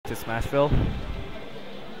to Smashville.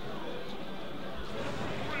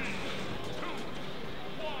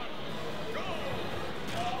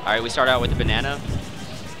 Alright, we start out with the banana.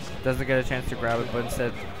 Doesn't get a chance to grab it, but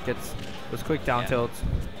instead gets those quick down tilts.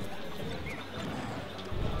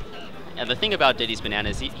 Yeah, the thing about Diddy's banana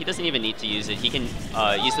is he doesn't even need to use it. He can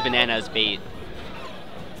use the banana as bait.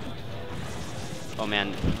 Oh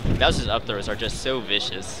man, Bowser's up throws are just so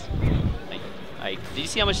vicious. Did you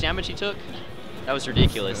see how much damage he took? That was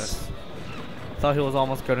ridiculous. Thought he was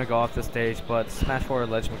almost gonna go off the stage, but smash forward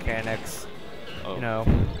ledge mechanics, you know,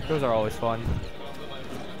 those are always fun.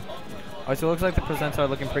 Alright, so it looks like the percents are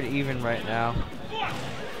looking pretty even right now.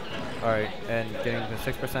 Alright, and getting the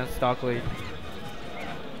 6% stock lead.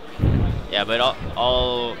 Yeah, but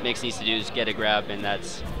all Mix needs to do is get a grab, and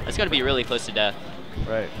that's gonna be really close to death.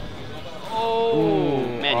 Right. Oh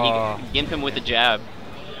man, he gimped him with a jab.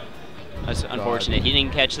 That's unfortunate. He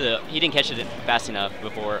didn't catch it fast enough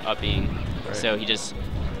before upping, so he just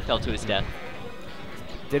fell to his death.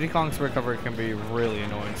 Diddy Kong's recovery can be really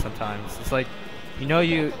annoying sometimes. It's like, you know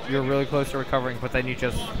you're really close to recovering, but then you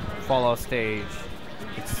just fall off stage.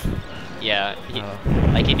 It's, yeah,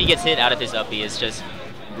 like if he gets hit out of his uppy, it's just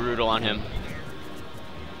brutal on him.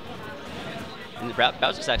 And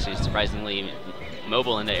Bowser's actually surprisingly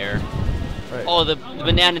mobile in the air. Right. Oh, the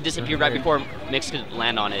banana disappeared right before Mix could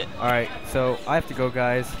land on it. Alright, so I have to go,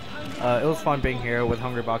 guys. It was fun being here with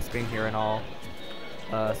Hungrybox being here and all.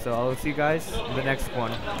 So I'll see you guys in the next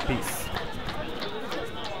one. Peace.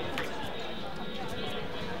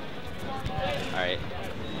 Alright.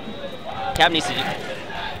 Cap needs to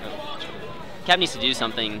do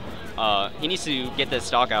something. He needs to get the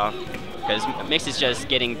stock off because Mix is just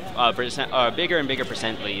getting bigger and bigger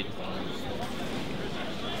percent lead.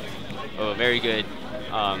 Oh, very good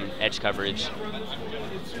edge coverage.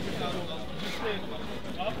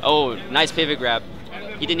 Oh, nice pivot grab.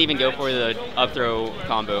 He didn't even go for the up throw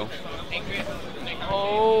combo.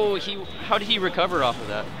 Oh, how did he recover off of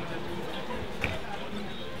that?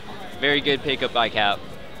 Very good pickup by Cap.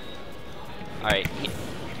 All right,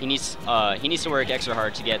 he needs to work extra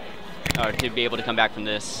hard to get to be able to come back from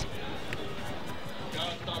this.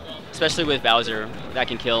 Especially with Bowser, that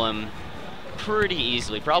can kill him pretty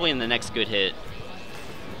easily, probably in the next good hit.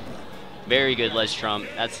 Very good ledge trump.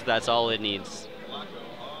 That's all it needs.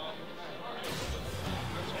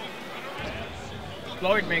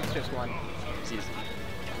 LordMix just won.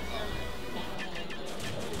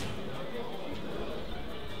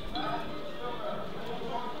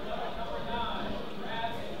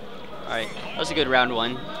 Alright, that was a good round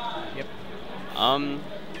one. Yep. I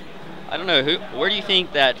don't know, where do you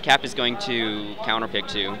think that Cap is going to counterpick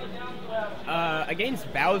to?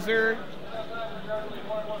 Against Bowser,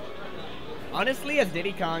 honestly, as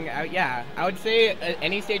Diddy Kong, yeah, I would say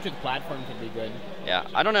any stage with platform could be good. Yeah,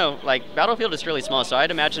 I don't know. Like, Battlefield is really small, so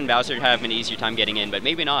I'd imagine Bowser would have an easier time getting in, but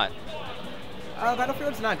maybe not.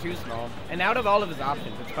 Battlefield's not too small, and out of all of his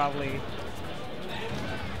options, it's probably...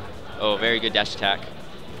 Oh, very good dash attack.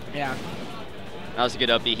 Yeah. That was a good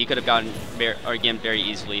up B. He could have gotten gimped very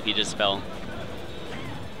easily if he just fell.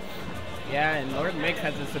 Yeah, and LordMix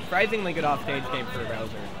has a surprisingly good off-stage game for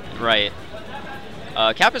Bowser. Right.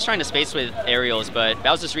 Cap is trying to space with aerials, but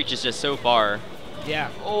Bowser's reach is just so far. Yeah.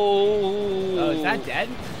 Oh. Oh, is that dead?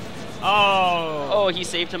 Oh. Oh, he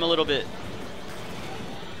saved him a little bit.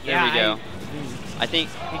 There we go. I think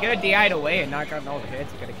he could have DI'd away and not gotten all the hits.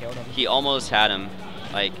 He could have killed him. He almost had him.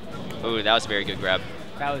 Like, oh, that was a very good grab.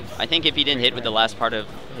 That was. I think if he didn't hit with the last part of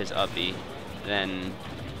his up B, then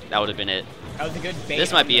that would have been it. That was a good bait.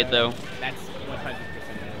 This might be it though. That's 100% it.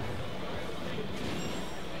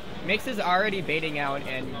 Mix is already baiting out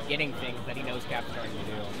and getting things that he knows Cap's starting to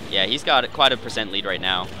do. Yeah, he's got quite a percent lead right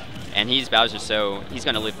now. And he's Bowser, so he's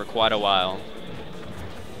going to live for quite a while.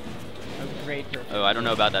 A great perfect. Oh, I don't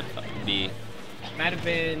know about that B. Might have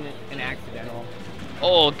been an accidental.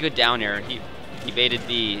 Oh, good down air. He baited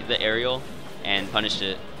the aerial and punished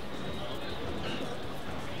it.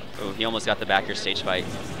 Oh, he almost got the back air stage fight.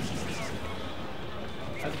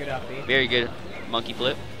 That was a good up B. Very good monkey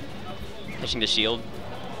flip. Catching the shield.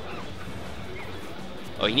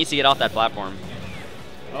 Oh, he needs to get off that platform.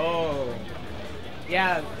 Oh.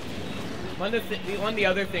 Yeah. One of the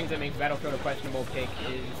other things that makes Battlefield a questionable pick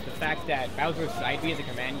is the fact that Bowser's side B is a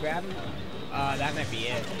command grab. That might be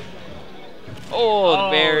it.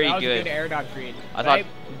 Oh, very that was good. A good air dodge read. I thought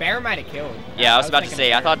Bear might have killed. Yeah, I was about to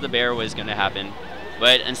say, I thought the bear was going to happen.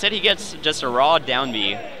 But instead he gets just a raw down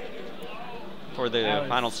B for the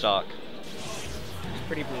final stock.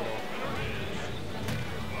 Pretty brutal.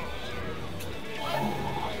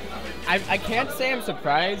 I can't say I'm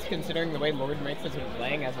surprised considering the way LordMix has been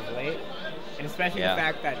playing as of late. And especially the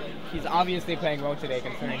fact that he's obviously playing well today,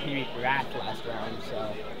 considering he beat Wrath last round,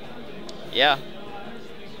 so... Yeah.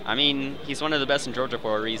 I mean, he's one of the best in Georgia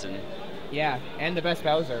for a reason. Yeah, and the best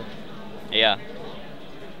Bowser. Yeah.